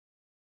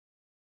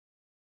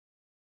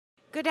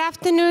Good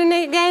afternoon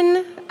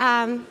again.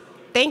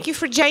 Thank you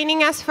for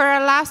joining us for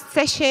our last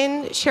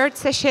session, short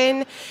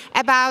session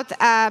about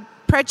a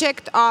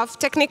project of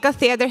technical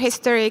theater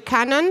history,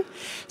 Canon.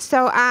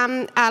 So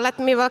let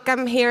me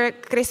welcome here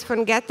Chris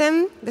von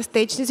Goethem. The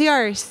stage is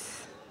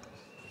yours.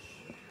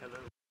 Hello.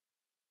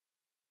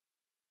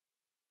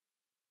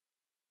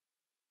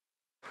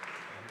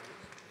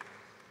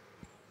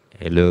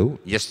 Hello.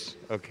 Yes.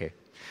 Okay.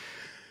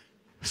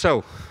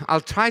 So,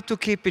 I'll try to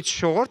keep it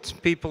short.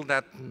 People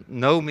that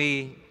know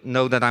me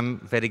know that I'm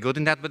very good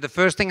in that. But the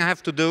first thing I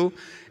have to do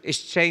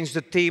is change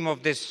the theme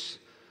of this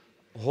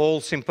whole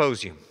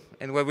symposium.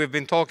 And where we've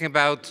been talking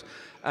about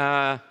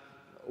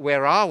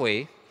where are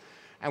we,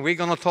 and we're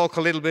going to talk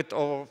a little bit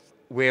of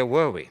where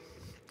were we.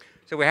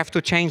 So we have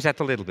to change that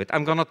a little bit.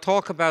 I'm going to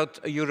talk about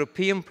a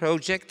European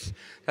project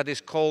that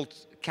is called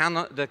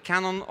the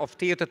Canon of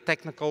Theatre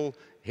Technical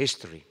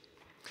History.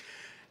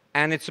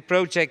 And it's a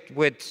project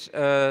with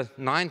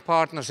 9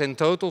 partners in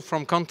total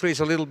from countries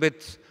a little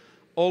bit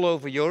all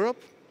over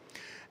Europe.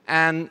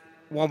 And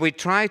what we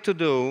try to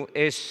do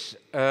is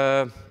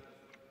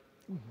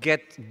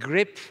get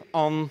grip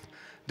on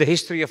the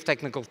history of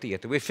technical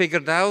theatre. We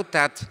figured out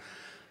that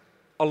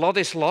a lot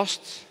is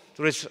lost.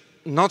 There is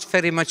not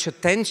very much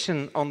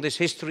attention on this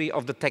history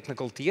of the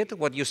technical theatre,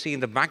 what you see in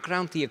the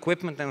background, the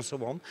equipment and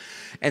so on.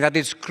 And that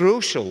it's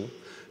crucial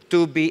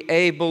to be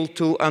able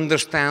to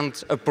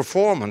understand a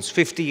performance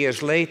 50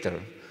 years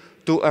later,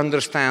 to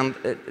understand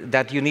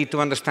that you need to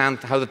understand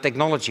how the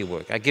technology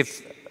works. I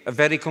give a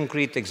very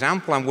concrete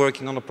example. I'm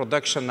working on a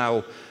production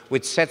now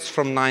with sets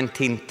from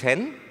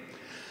 1910.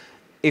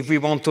 If we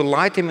want to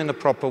light them in a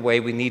proper way,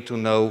 we need to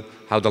know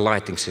how the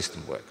lighting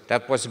system works.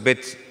 That was a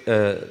bit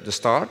the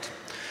start.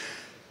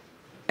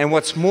 And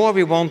what's more,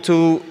 we want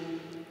to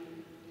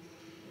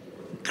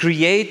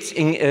create,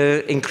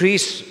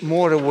 increase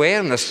more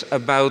awareness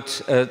about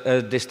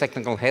this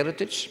technical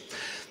heritage.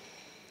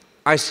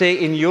 I say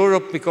in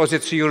Europe because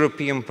it's a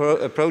European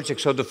project,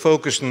 so the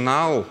focus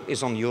now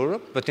is on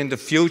Europe, but in the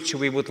future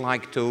we would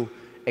like to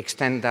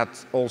extend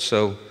that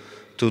also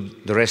to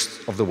the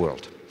rest of the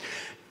world.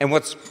 And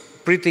what's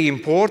pretty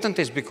important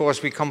is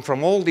because we come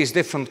from all these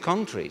different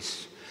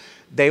countries,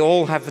 they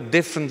all have a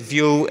different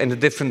view and a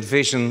different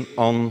vision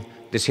on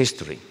this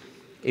history.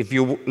 If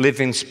you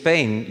live in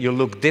Spain, you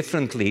look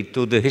differently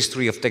to the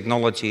history of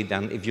technology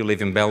than if you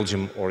live in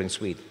Belgium or in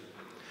Sweden.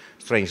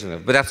 Strange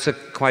enough, but that's a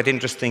quite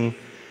interesting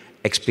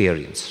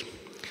experience.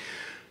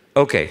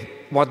 Okay,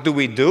 what do?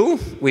 We do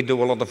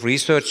a lot of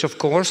research, of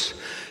course.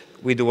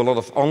 We do a lot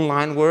of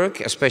online work,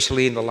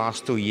 especially in the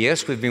last 2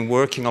 years. We've been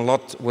working a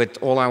lot with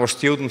all our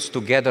students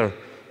together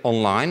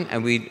online,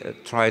 and we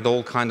tried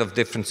all kind of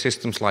different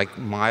systems like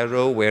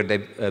Miro, where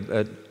they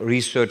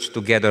research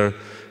together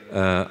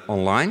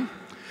online.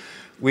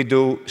 We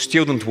do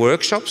student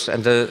workshops,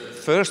 and the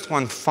first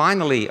one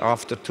finally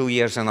after 2.5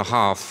 years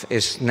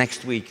is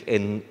next week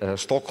in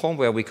Stockholm,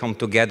 where we come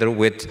together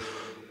with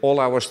all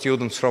our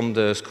students from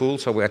the school.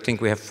 So I think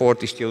we have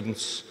 40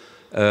 students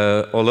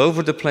all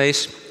over the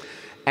place.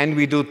 And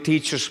we do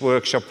teachers'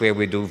 workshop where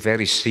we do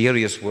very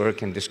serious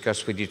work and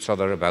discuss with each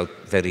other about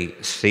very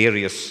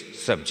serious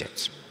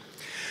subjects.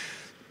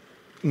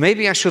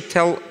 Maybe I should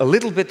tell a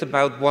little bit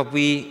about what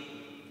we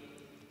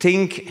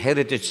think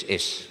heritage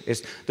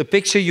is. The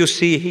picture you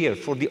see here,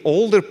 for the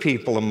older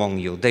people among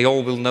you, they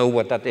all will know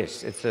what that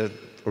is. It's a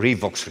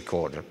Revox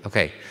recorder.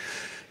 Okay.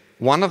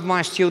 One of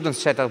my students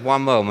said at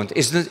one moment,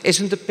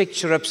 isn't the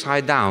picture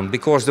upside down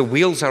because the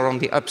wheels are on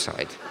the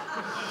upside?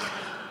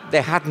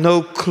 They had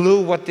no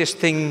clue what this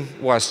thing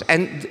was.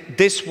 And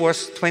this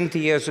was 20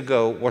 years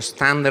ago, was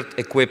standard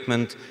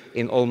equipment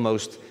in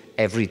almost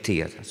every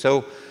theater.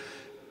 So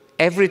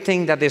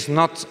everything that is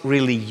not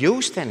really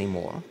used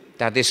anymore,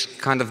 that is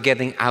kind of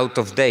getting out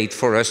of date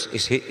for us,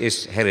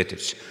 is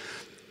heritage,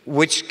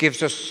 which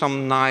gives us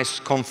some nice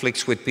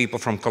conflicts with people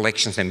from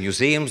collections and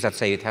museums that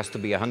say it has to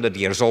be 100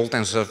 years old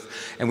and stuff.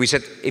 And we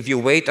said, if you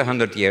wait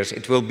 100 years,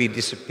 it will be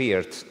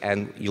disappeared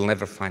and you'll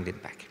never find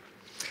it back.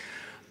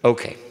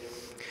 Okay.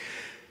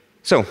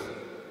 So,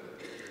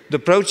 the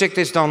project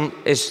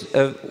is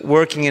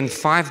working in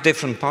 5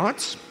 different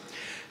parts.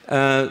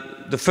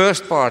 The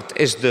first part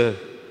is the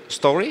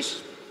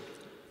stories.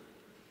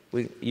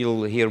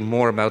 You'll hear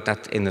more about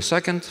that in a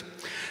second.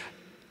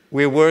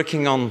 We're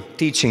working on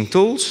teaching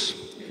tools.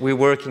 We're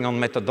working on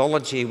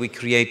methodology. We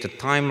create a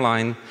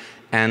timeline,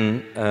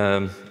 and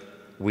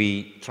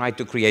we try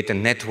to create a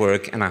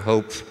network, and I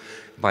hope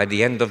by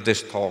the end of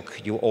this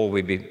talk you all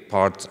will be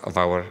part of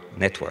our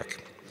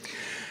network.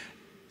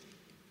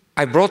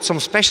 I brought some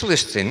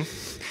specialists in.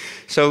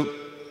 So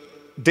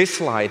this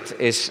slide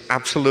is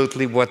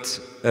absolutely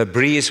what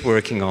Brie is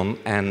working on,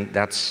 and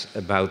that's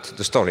about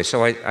the story.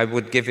 So I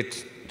would give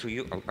it to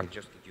you. I'll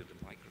just give you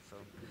the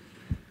microphone.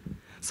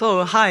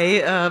 So hi,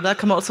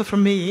 welcome also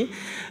from me.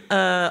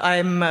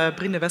 I'm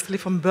Brine Wesley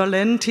from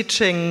Berlin,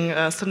 teaching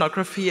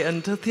scenography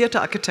and theater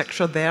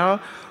architecture there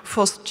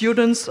for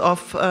students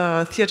of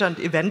theater and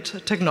event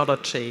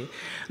technology.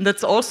 And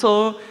that's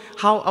also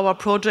how our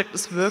project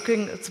is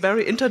working. It's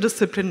very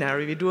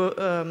interdisciplinary. We do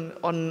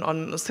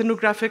on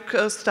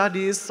scenographic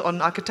studies,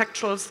 on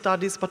architectural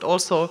studies, but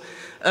also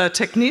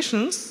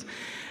technicians.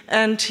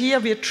 And here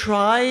we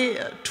try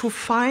to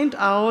find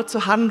out the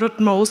 100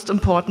 most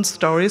important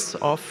stories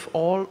of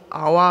all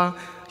our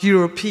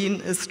European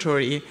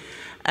history.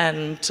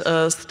 And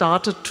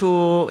started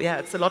to,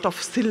 it's a lot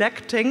of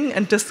selecting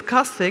and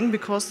discussing,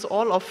 because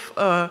all of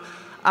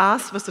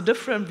us with the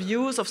different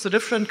views of the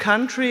different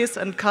countries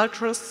and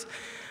cultures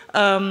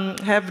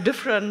have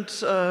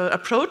different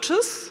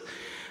approaches,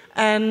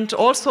 and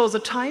also the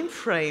time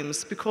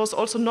frames, because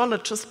also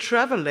knowledge is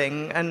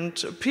traveling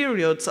and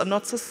periods are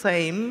not the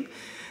same.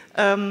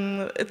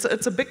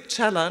 It's a big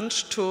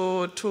challenge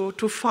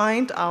to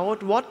find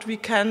out what we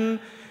can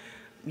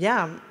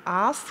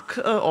ask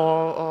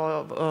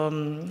or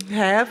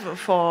have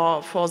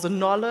for the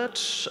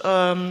knowledge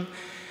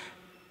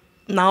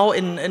now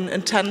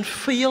in 10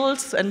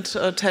 fields and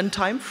 10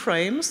 time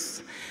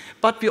frames.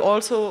 But we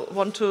also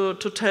want to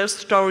tell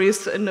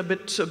stories in a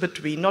bit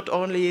between, not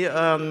only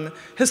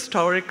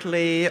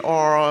historically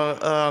or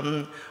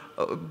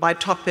by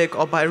topic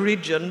or by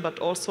region, but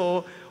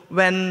also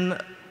when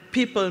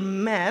people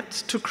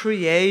met to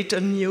create a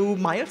new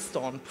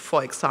milestone,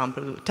 for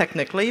example,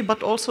 technically,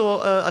 but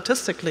also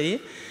artistically.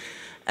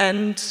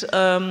 And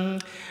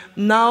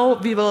now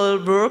we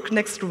will work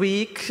next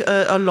week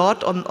a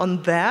lot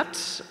on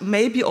that,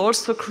 maybe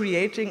also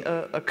creating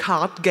a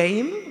card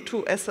game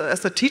as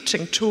a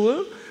teaching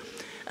tool.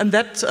 And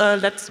that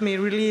lets me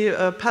really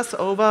pass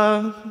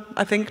over,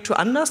 I think, to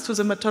Anders, to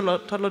the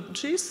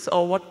methodologies,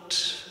 or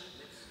what?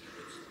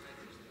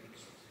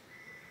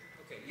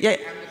 Yeah.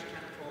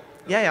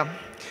 Yeah.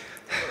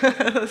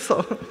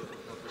 So.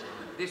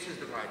 This is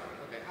the right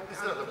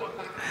one.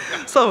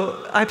 Okay.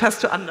 So I pass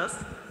to Anders.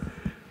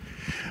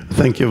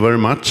 Thank you very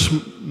much.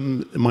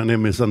 My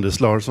name is Anders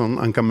Larsson.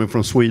 I'm coming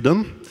from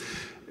Sweden.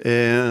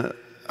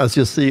 As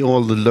you see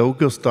all the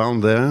logos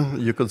down there,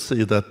 you can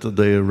see that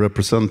they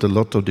represent a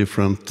lot of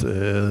different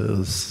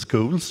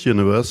schools,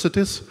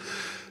 universities.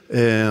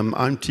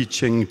 I'm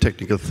teaching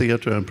technical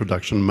theater and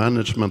production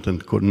management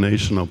and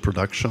coordination of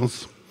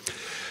productions.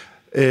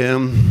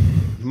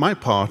 My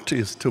part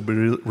is to be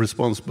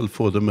responsible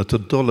for the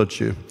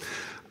methodology,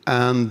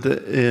 and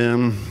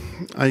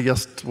I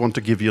just want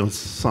to give you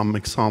some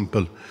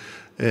example.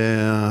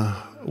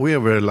 We are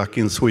very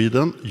lucky in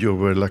Sweden. You're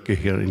very lucky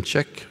here in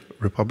Czech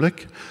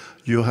Republic.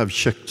 You have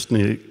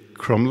Czechny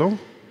Krumlov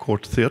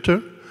Court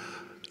Theatre.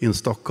 In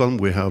Stockholm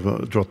we have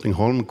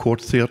Drottningholm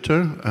Court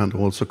Theatre and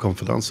also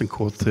Konferensen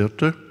Court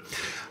Theatre.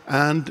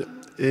 And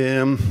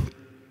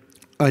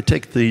I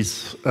take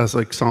these as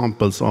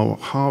examples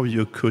of how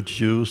you could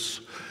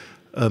use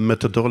a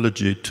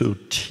methodology to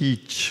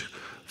teach,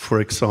 for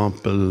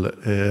example,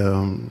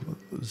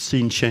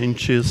 scene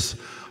changes,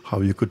 how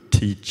you could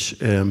teach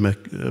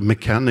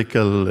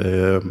mechanical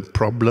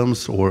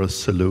problems or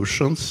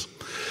solutions.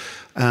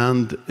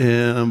 And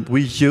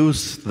we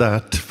use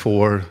that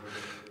for,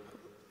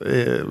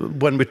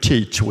 when we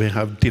teach, we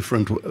have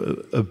different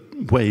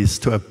ways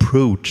to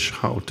approach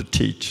how to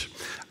teach.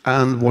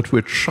 And what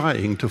we're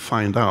trying to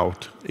find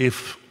out,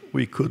 if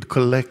we could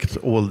collect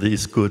all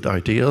these good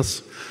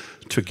ideas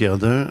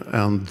together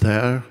and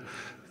there,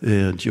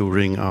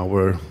 during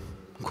our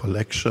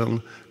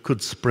collection,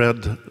 could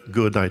spread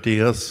good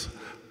ideas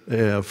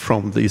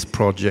from this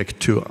project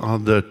to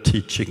other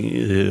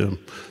teaching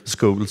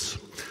schools.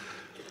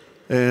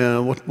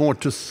 What more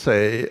to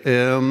say?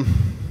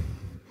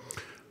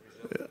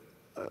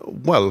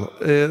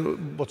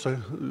 What's that?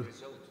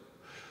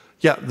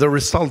 Yeah, the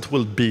result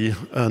will be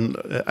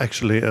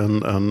actually a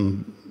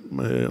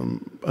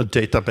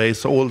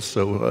database,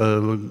 also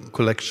a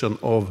collection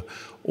of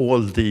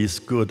all these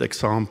good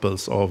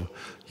examples of,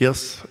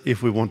 yes,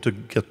 if we want to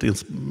get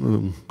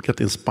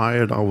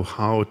inspired of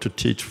how to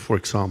teach, for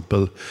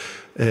example,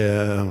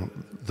 the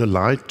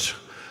light.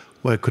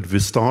 Where could we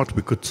start?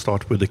 We could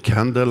start with the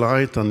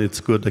candlelight, and it's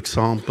a good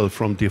example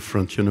from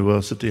different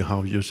universities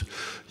how you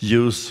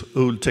use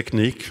old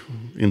technique,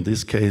 in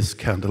this case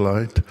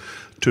candlelight,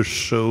 to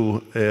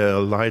show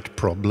light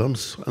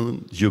problems,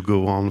 and you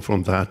go on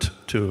from that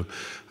to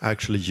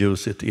actually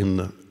use it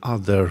in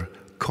other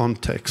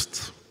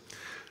contexts.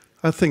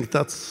 I think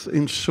that's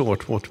in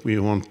short what we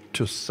want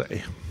to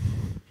say.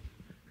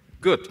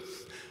 Good.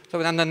 So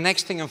then the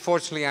next thing,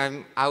 unfortunately,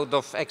 I'm out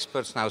of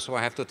experts now, so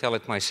I have to tell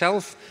it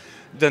myself.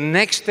 The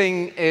next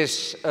thing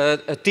is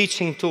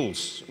teaching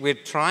tools.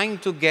 We're trying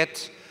to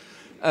get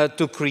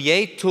to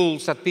create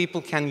tools that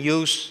people can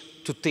use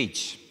to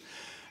teach,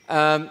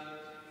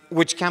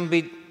 which can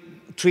be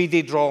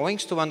 3D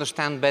drawings to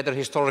understand better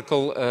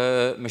historical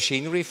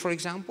machinery, for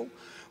example.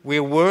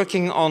 We're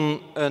working on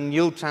a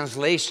new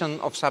translation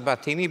of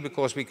Sabatini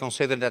because we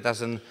consider that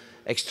as an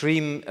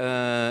extreme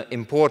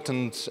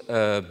important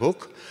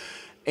book.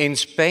 In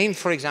Spain,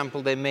 for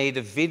example, they made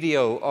a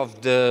video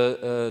of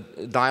the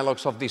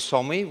dialogues of the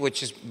Somme,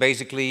 which is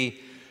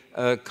basically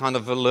kind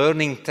of a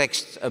learning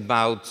text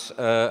about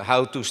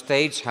how to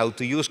stage, how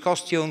to use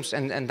costumes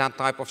and that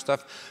type of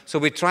stuff. So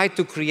we try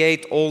to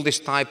create all this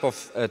type of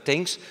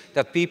things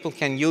that people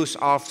can use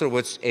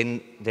afterwards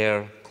in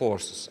their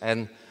courses.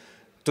 And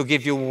to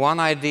give you one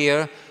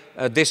idea,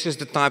 this is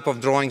the type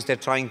of drawings they're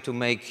trying to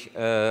make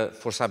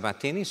for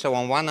Sabatini. So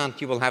on one hand,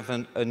 you will have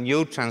a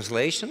new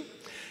translation,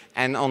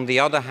 and on the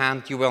other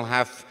hand, you will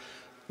have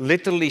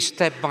literally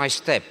step by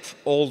step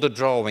all the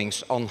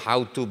drawings on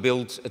how to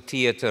build a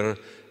theater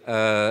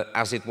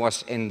as it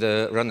was in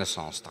the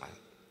Renaissance style.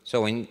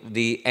 So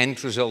the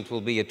end result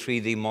will be a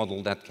 3D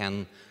model that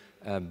can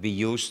be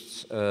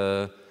used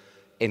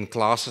in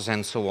classes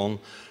and so on,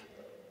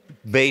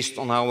 based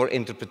on our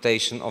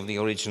interpretation of the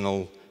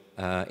original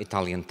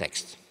Italian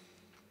text.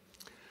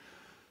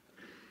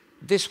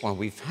 This one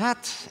we've had,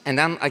 and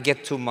then I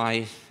get to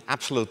my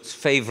absolute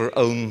favorite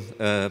own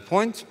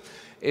point,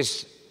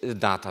 is the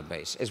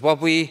database. Is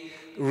what we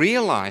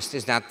realized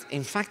is that,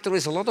 in fact, there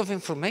is a lot of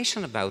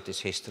information about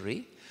this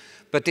history,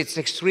 but it's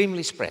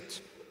extremely spread.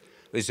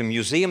 There's a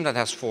museum that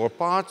has 4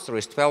 parts. There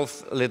is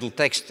 12 little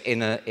text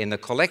in a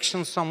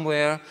collection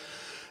somewhere.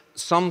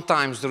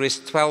 Sometimes there is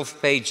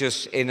 12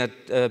 pages in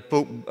a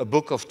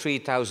book of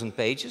 3,000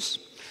 pages.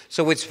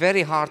 So it's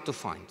very hard to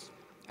find.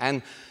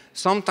 And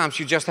sometimes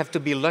you just have to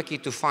be lucky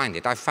to find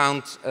it. I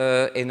found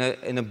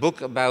in a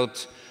book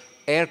about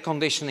air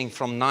conditioning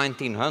from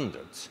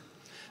 1900,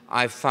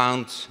 I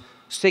found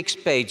 6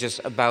 pages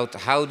about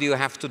how do you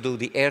have to do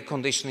the air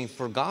conditioning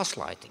for gas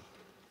lighting.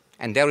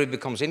 And there it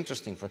becomes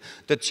interesting.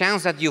 The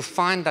chance that you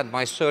find that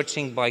by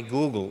searching by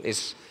Google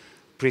is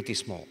pretty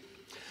small.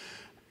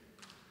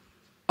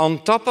 On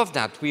top of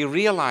that, we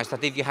realized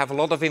that if you have a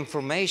lot of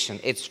information,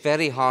 it's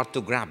very hard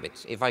to grab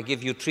it. If I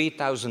give you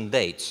 3,000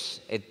 dates,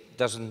 it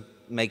doesn't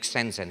make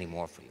sense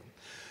anymore for you.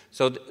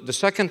 So the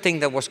second thing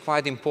that was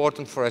quite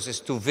important for us is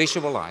to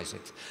visualize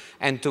it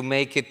and to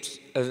make it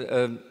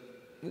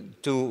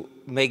to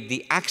make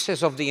the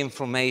access of the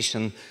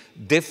information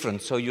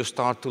different, so you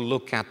start to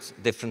look at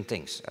different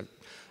things.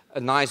 A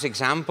nice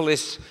example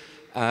is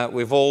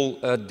we've all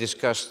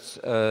discussed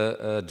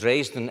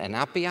Dresden and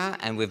Appia,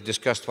 and we've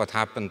discussed what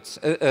happened,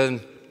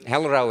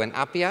 Hellerau and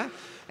Appia,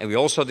 and we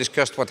also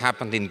discussed what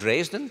happened in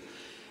Dresden,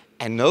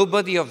 and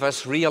nobody of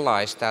us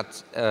realized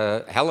that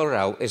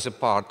Hellerau is a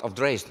part of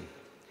Dresden.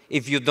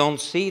 If you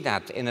don't see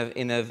that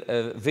in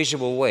a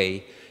visual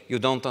way, you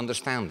don't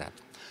understand that.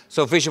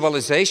 So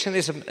visualization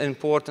is an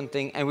important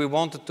thing, and we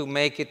wanted to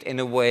make it in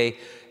a way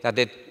that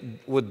it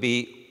would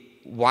be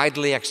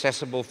widely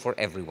accessible for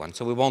everyone.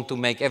 So we want to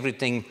make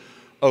everything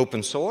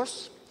open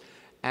source,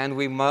 and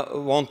we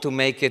want to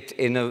make it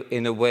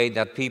in a way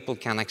that people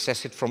can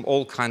access it from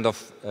all kind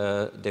of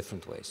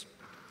different ways.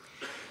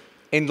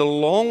 In the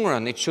long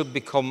run, it should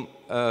become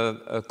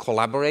a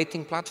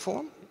collaborating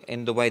platform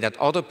in the way that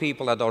other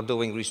people that are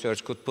doing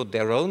research could put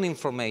their own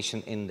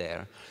information in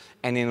there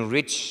and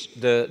enrich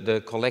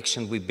the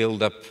collection we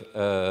build up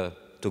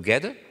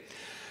together.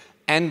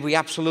 And we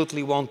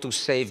absolutely want to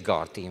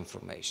safeguard the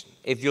information.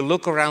 If you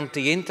look around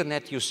the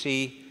internet, you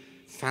see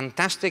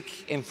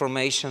fantastic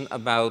information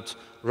about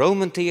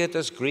Roman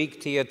theaters,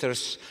 Greek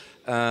theaters,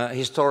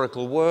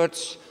 historical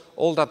words,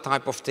 all that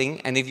type of thing.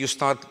 And if you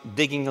start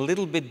digging a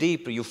little bit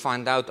deeper, you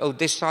find out, oh,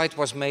 this site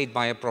was made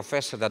by a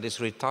professor that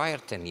is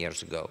retired 10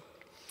 years ago.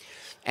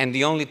 And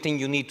the only thing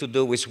you need to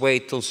do is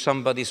wait till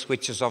somebody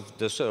switches off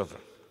the server,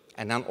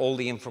 and then all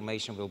the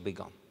information will be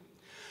gone.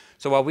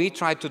 So what we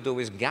try to do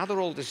is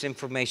gather all this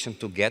information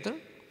together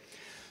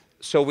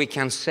so we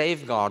can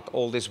safeguard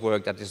all this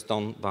work that is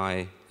done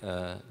by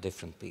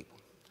different people.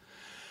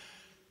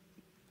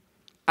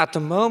 At the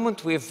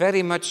moment, we're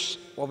very much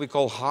what we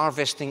call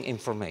harvesting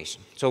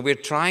information. So we're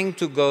trying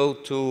to go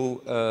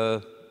to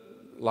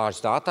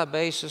large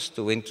databases,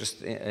 to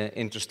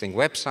interesting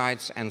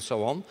websites, and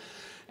so on.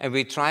 And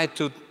we try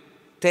to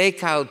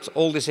take out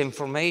all this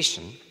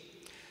information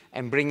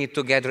and bring it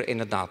together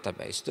in a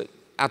database.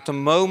 At the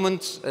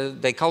moment,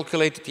 they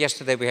calculated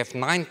yesterday, we have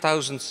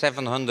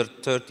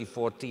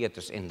 9,734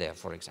 theaters in there,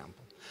 for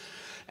example.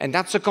 And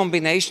that's a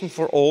combination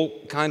for all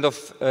kind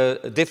of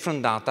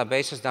different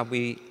databases that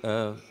we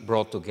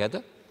brought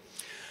together.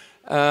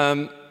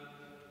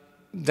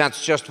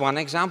 That's just one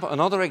example.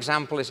 Another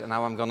example is, and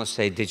now I'm going to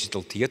say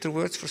digital theater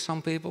words for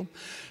some people.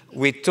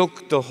 We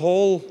took the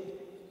whole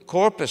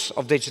corpus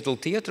of digital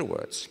theater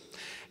words,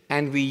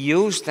 and we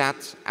used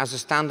that as a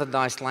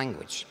standardized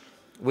language,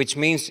 which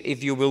means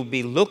if you will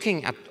be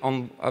looking at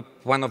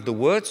one of the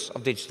words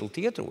of digital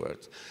theater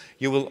words,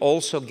 you will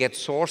also get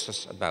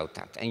sources about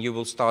that, and you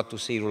will start to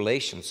see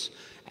relations,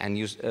 and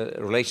use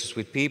relations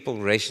with people,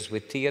 relations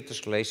with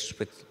theaters, relations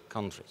with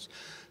countries.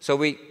 So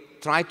we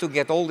try to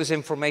get all this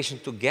information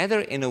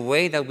together in a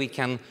way that we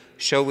can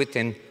show it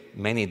in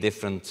many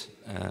different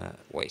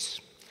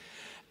ways.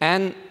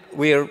 And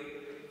we're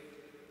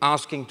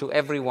asking to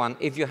everyone,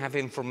 if you have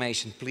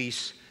information,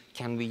 please,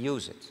 can we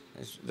use it?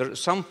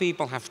 Some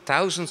people have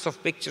thousands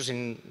of pictures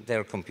in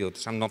their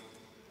computers. I'm not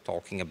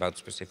talking about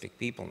specific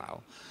people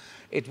now.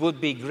 It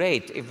would be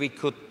great if we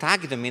could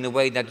tag them in a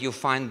way that you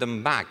find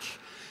them back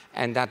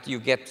and that you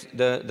get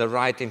the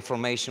right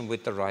information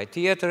with the right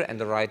theater and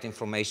the right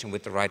information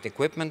with the right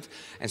equipment.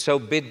 And so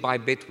bit by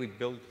bit we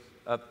build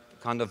up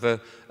kind of a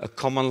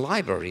common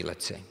library,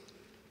 let's say.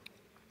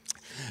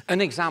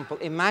 An example,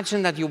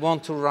 imagine that you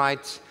want to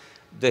write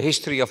the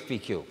history of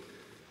PQ.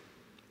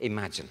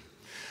 Imagine.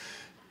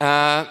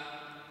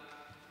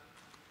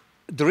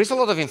 There is a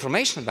lot of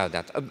information about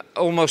that.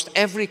 Almost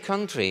every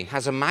country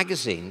has a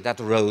magazine that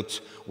wrote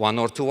 1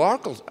 or 2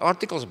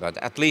 articles about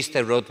it. At least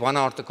they wrote 1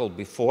 article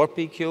before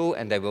PQ,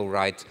 and they will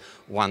write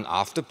 1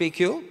 after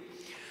PQ.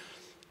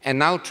 And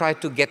now try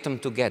to get them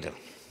together.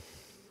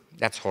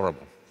 That's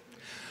horrible.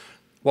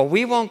 What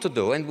we want to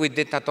do, and we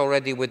did that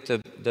already with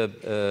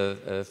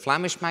the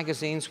Flemish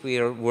magazines, we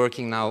are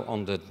working now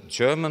on the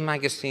German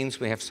magazines,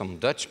 we have some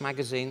Dutch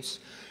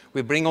magazines.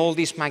 We bring all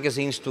these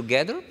magazines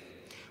together.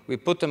 We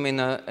put them in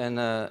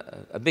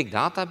a big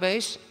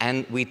database,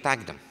 and we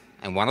tag them.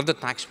 And one of the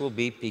tags will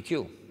be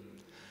PQ,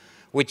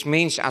 which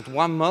means at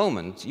one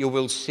moment you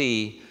will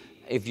see,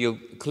 if you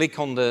click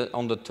on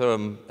the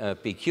term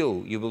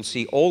PQ, you will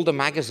see all the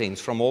magazines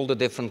from all the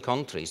different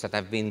countries that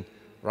have been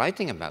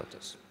writing about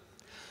this,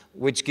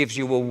 which gives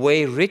you a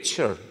way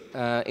richer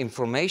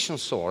information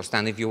source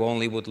than if you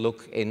only would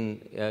look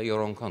in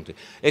your own country.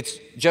 It's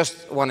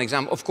just one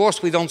example. Of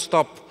course, we don't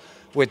stop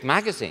with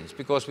magazines,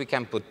 because we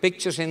can put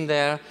pictures in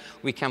there,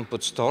 we can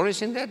put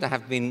stories in there. There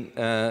have been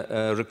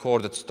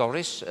recorded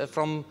stories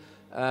from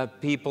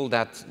people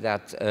that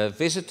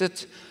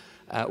visited.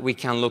 We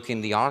can look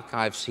in the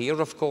archives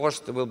here, of course.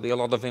 There will be a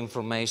lot of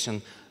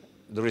information.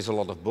 There is a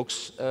lot of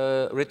books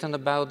written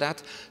about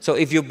that. So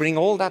if you bring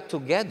all that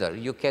together,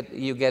 you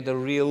get a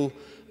real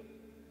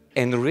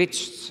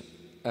enriched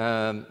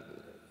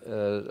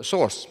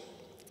source.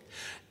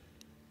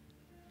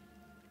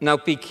 Now,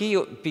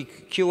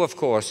 PQ, of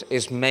course,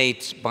 is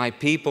made by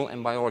people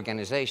and by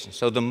organizations.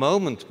 So the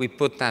moment we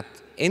put that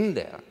in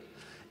there,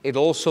 it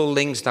also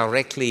links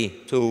directly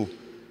to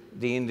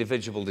the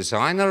individual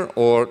designer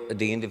or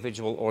the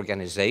individual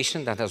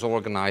organization that has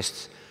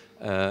organized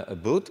a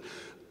booth,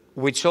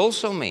 which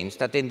also means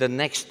that in the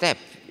next step,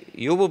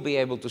 you will be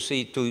able to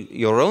see to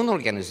your own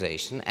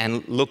organization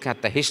and look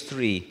at the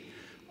history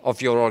of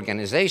your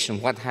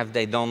organization. What have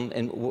they done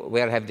and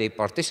where have they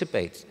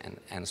participated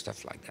and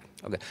stuff like that.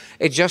 Okay.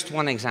 It's just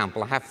one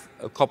example. I have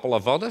a couple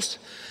of others.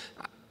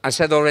 I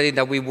said already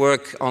that we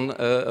work on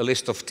a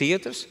list of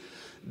theaters.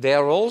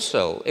 There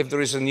also, if there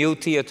is a new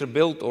theater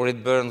built or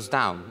it burns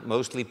down,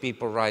 mostly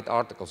people write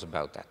articles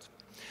about that.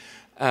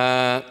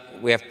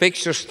 We have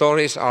pictures,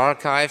 stories,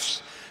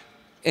 archives.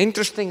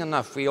 Interesting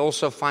enough, we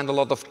also find a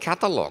lot of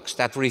catalogs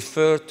that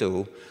refer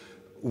to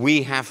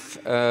we have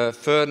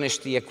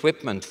furnished the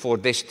equipment for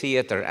this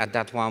theater at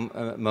that one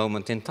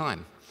moment in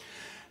time.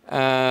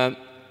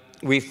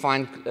 We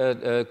find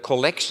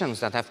collections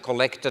that have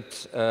collected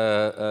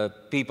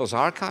people's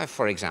archive,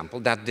 for example,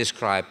 that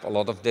describe a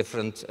lot of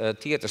different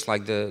theaters,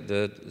 like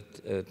yeah,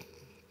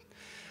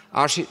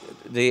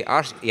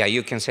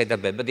 you can say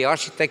that, but the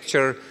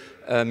Architecture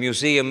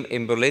Museum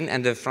in Berlin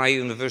and the Freie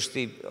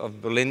University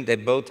of Berlin, they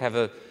both have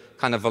a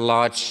kind of a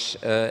large,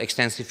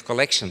 extensive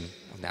collection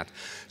of that.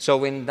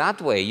 So in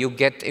that way, you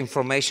get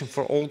information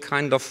for all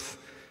kind of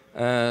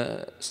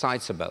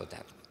sites about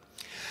that.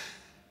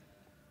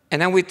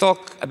 And then we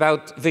talk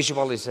about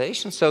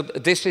visualization. So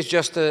this is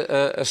just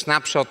a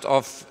snapshot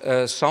of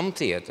some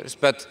theaters,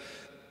 but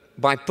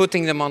by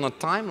putting them on a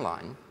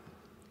timeline,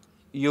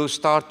 you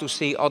start to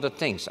see other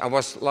things.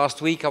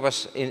 Last week I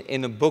was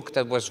in a book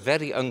that was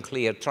very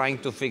unclear, trying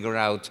to figure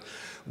out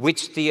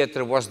which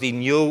theater was the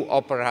new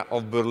opera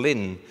of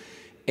Berlin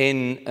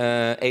in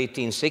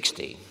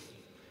 1860.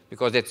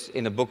 Because it's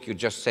in a book you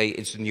just say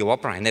it's a new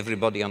opera and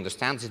everybody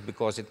understands it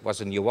because it was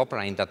a new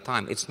opera in that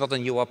time. It's not a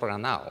new opera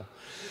now.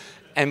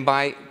 And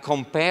by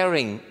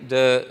comparing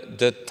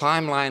the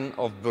timeline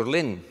of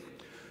Berlin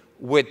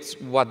with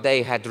what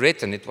they had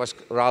written, it was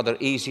rather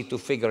easy to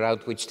figure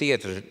out which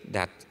theater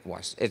that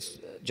was. It's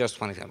just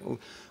one example.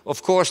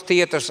 Of course,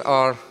 theaters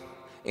are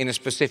in a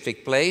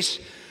specific place.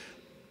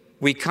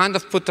 We kind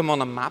of put them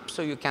on a map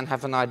so you can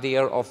have an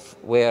idea of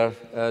where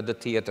the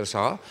theaters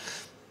are.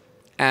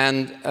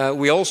 And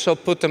we also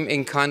put them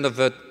in kind of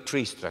a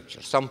tree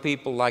structure. Some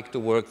people like to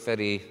work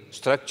very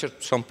structured,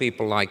 some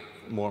people like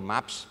more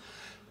maps.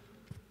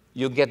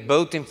 You get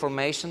both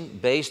information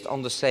based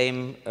on the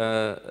same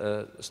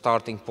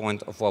starting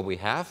point of what we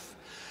have.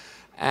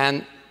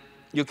 And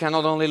you can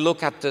not only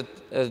look at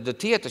the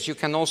theaters, you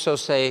can also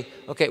say,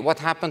 okay, what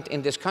happened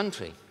in this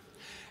country?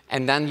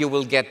 And then you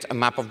will get a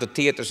map of the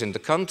theaters in the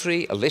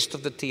country, a list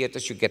of the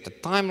theaters, you get the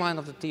timeline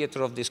of the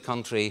theater of this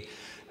country.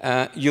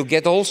 You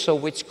get also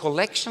which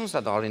collections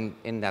that are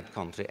in that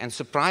country. And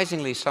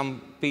surprisingly,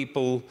 some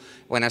people,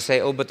 when I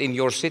say, oh, but in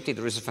your city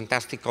there is a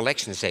fantastic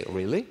collection, they say,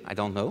 really? I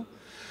don't know.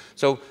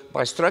 So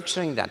by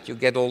structuring that, you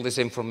get all this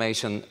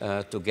information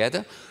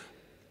together.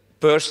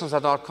 Persons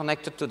that are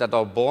connected to, that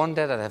are born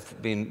there, that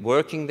have been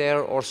working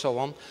there, or so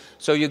on.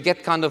 So you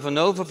get kind of an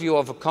overview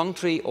of a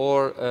country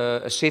or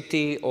a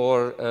city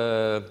or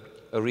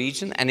a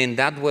region. And in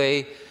that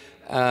way,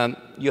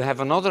 you have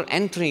another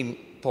entry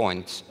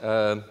point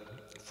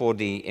for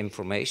the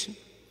information.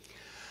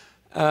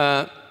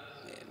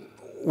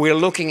 We're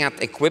looking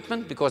at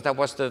equipment because that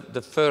was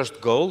the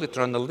first goal. It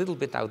ran a little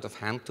bit out of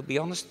hand, to be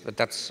honest, but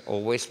that's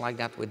always like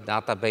that with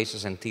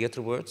databases and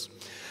theater words.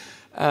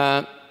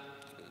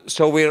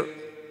 So we're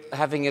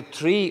having a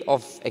tree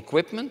of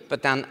equipment,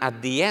 but then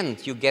at the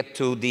end you get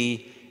to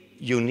the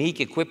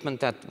unique equipment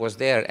that was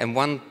there. And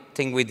one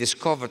thing we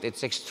discovered,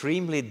 it's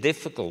extremely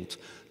difficult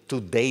to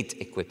date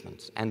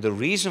equipment. And the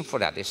reason for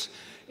that is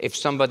if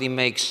somebody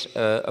makes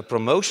a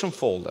promotion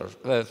folder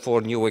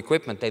for new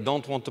equipment, they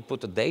don't want to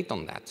put a date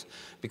on that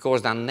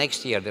because then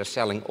next year they're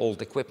selling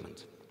old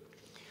equipment.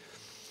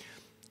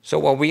 So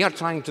what we are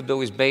trying to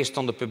do is based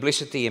on the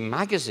publicity in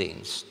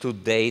magazines to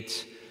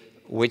date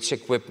which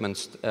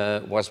equipment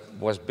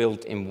was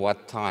built in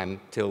what time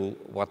till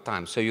what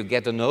time. So you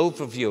get an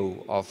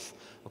overview of,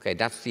 okay,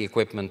 that's the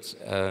equipment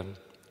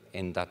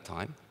in that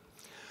time.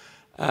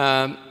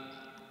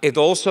 It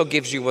also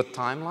gives you a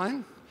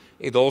timeline.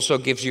 It also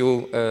gives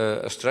you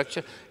a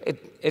structure.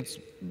 It's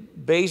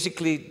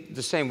basically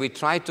the same. We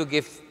try to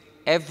give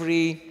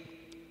every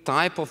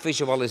type of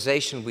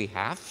visualization we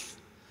have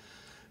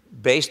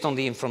based on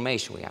the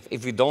information we have.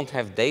 If we don't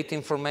have date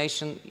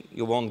information,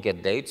 you won't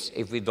get dates.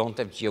 If we don't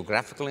have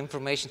geographical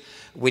information,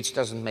 which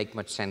doesn't make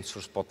much sense for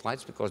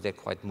spotlights because they're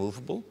quite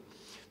movable,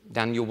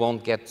 then you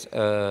won't get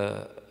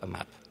a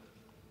map.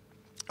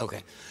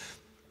 Okay.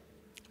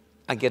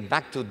 I get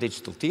back to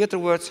digital theater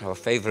words, our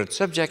favorite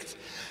subject.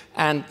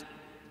 And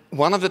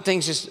one of the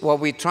things is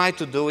what we try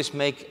to do is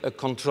make a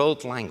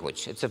controlled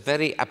language. It's a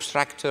very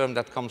abstract term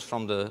that comes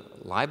from the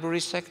library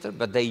sector,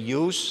 but they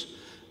use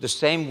the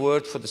same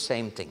word for the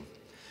same thing.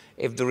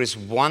 If there is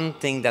one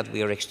thing that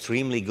we are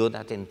extremely good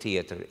at in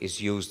theater is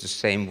use the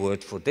same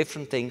word for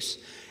different things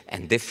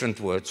and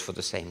different words for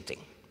the same thing.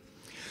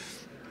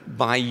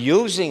 By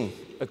using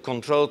a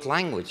controlled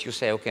language, you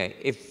say, okay,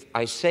 if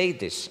I say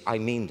this, I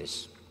mean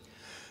this.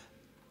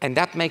 And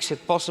that makes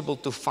it possible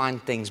to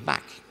find things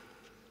back.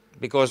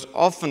 Because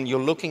often you're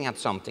looking at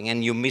something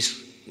and you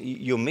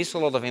miss a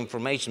lot of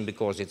information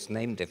because it's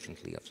named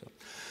differently.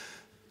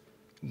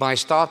 By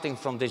starting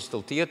from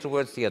digital theater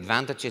words, the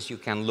advantage is you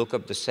can look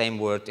up the same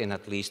word in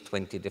at least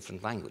 20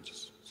 different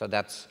languages. So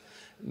that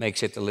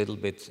makes it a little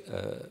bit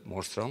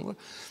more stronger.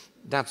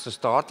 That's the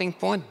starting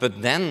point.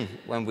 But then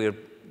when we're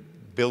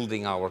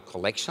building our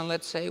collection,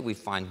 let's say, we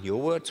find new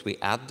words, we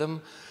add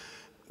them.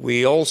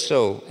 We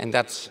also, and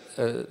that's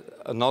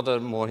another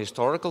more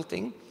historical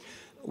thing,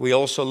 we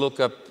also look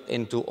up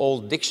into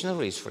old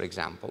dictionaries, for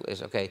example,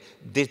 is, okay,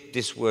 did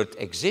this word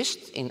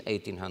exist in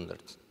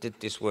 1800? Did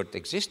this word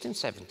exist in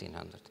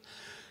 1700?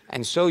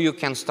 And so you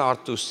can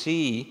start to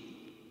see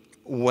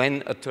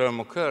when a term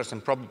occurs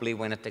and probably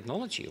when a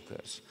technology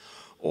occurs.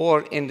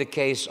 Or in the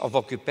case of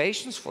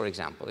occupations, for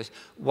example, is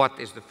what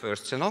is the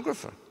first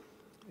scenographer?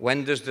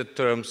 When does the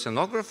term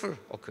scenographer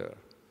occur?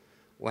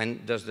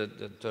 When does the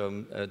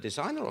term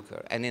designer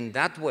occur? And in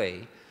that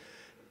way,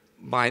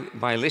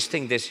 by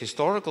listing these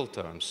historical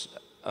terms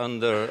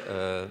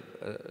under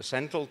a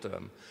central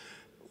term,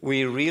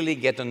 we really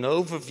get an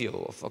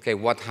overview of, okay,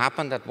 what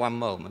happened at one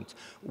moment.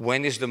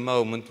 When is the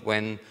moment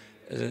when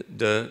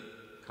the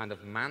kind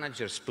of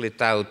manager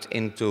split out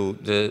into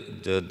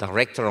the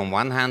director on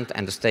one hand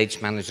and the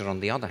stage manager on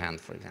the other hand,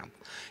 for example.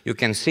 You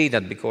can see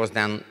that because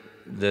then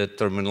the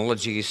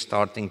terminology is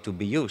starting to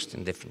be used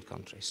in different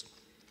countries.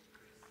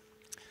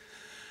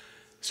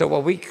 So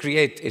what we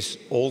create is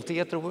old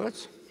theater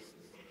words.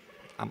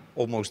 I'm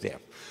almost there.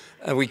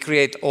 We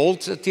create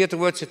old theater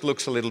words. It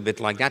looks a little bit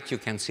like that. You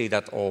can see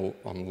that all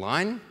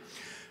online.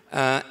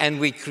 And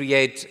we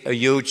create a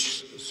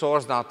huge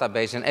source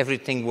database, and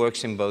everything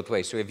works in both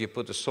ways. So if you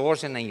put a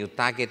source in and you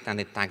tag it, then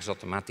it tags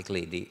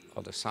automatically the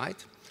other side.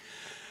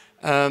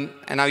 And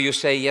now you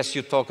say, yes,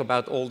 you talk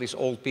about all these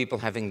old people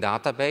having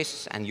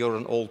databases, and you're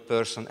an old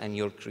person and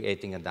you're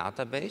creating a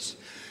database.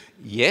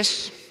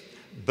 Yes,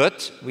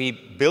 but we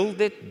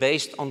build it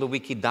based on the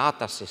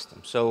Wikidata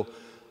system. So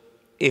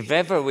if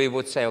ever we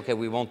would say, okay,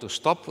 we want to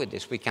stop with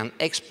this, we can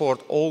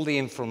export all the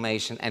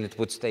information and it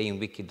would stay in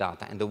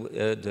Wikidata. And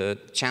the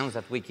chance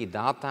that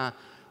Wikidata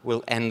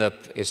will end up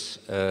is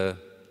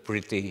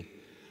pretty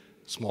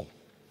small.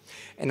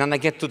 And then I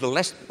get to the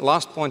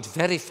last point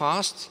very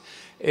fast,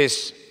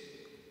 is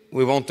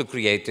we want to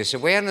create this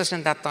awareness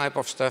and that type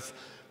of stuff,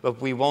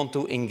 but we want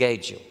to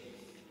engage you.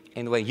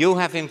 In a way, you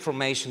have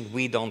information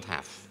we don't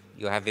have.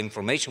 You have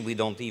information we're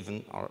not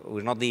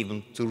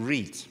even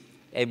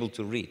able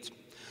to read.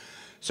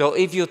 So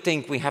if you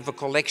think we have a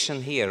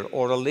collection here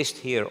or a list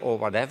here or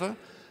whatever,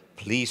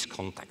 please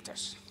contact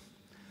us.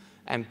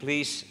 And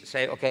please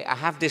say, okay, I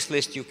have this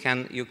list, you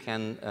can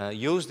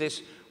use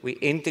this, we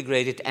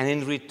integrate it, and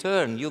in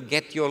return you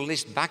get your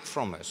list back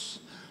from us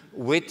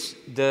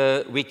with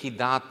the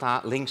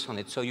Wikidata links on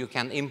it. So you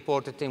can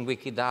import it in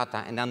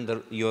Wikidata, and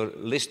then your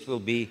list will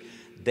be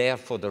there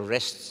for the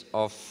rest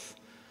of,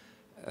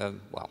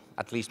 well,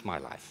 at least my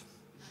life.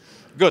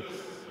 Good.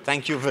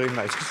 Thank you very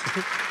much.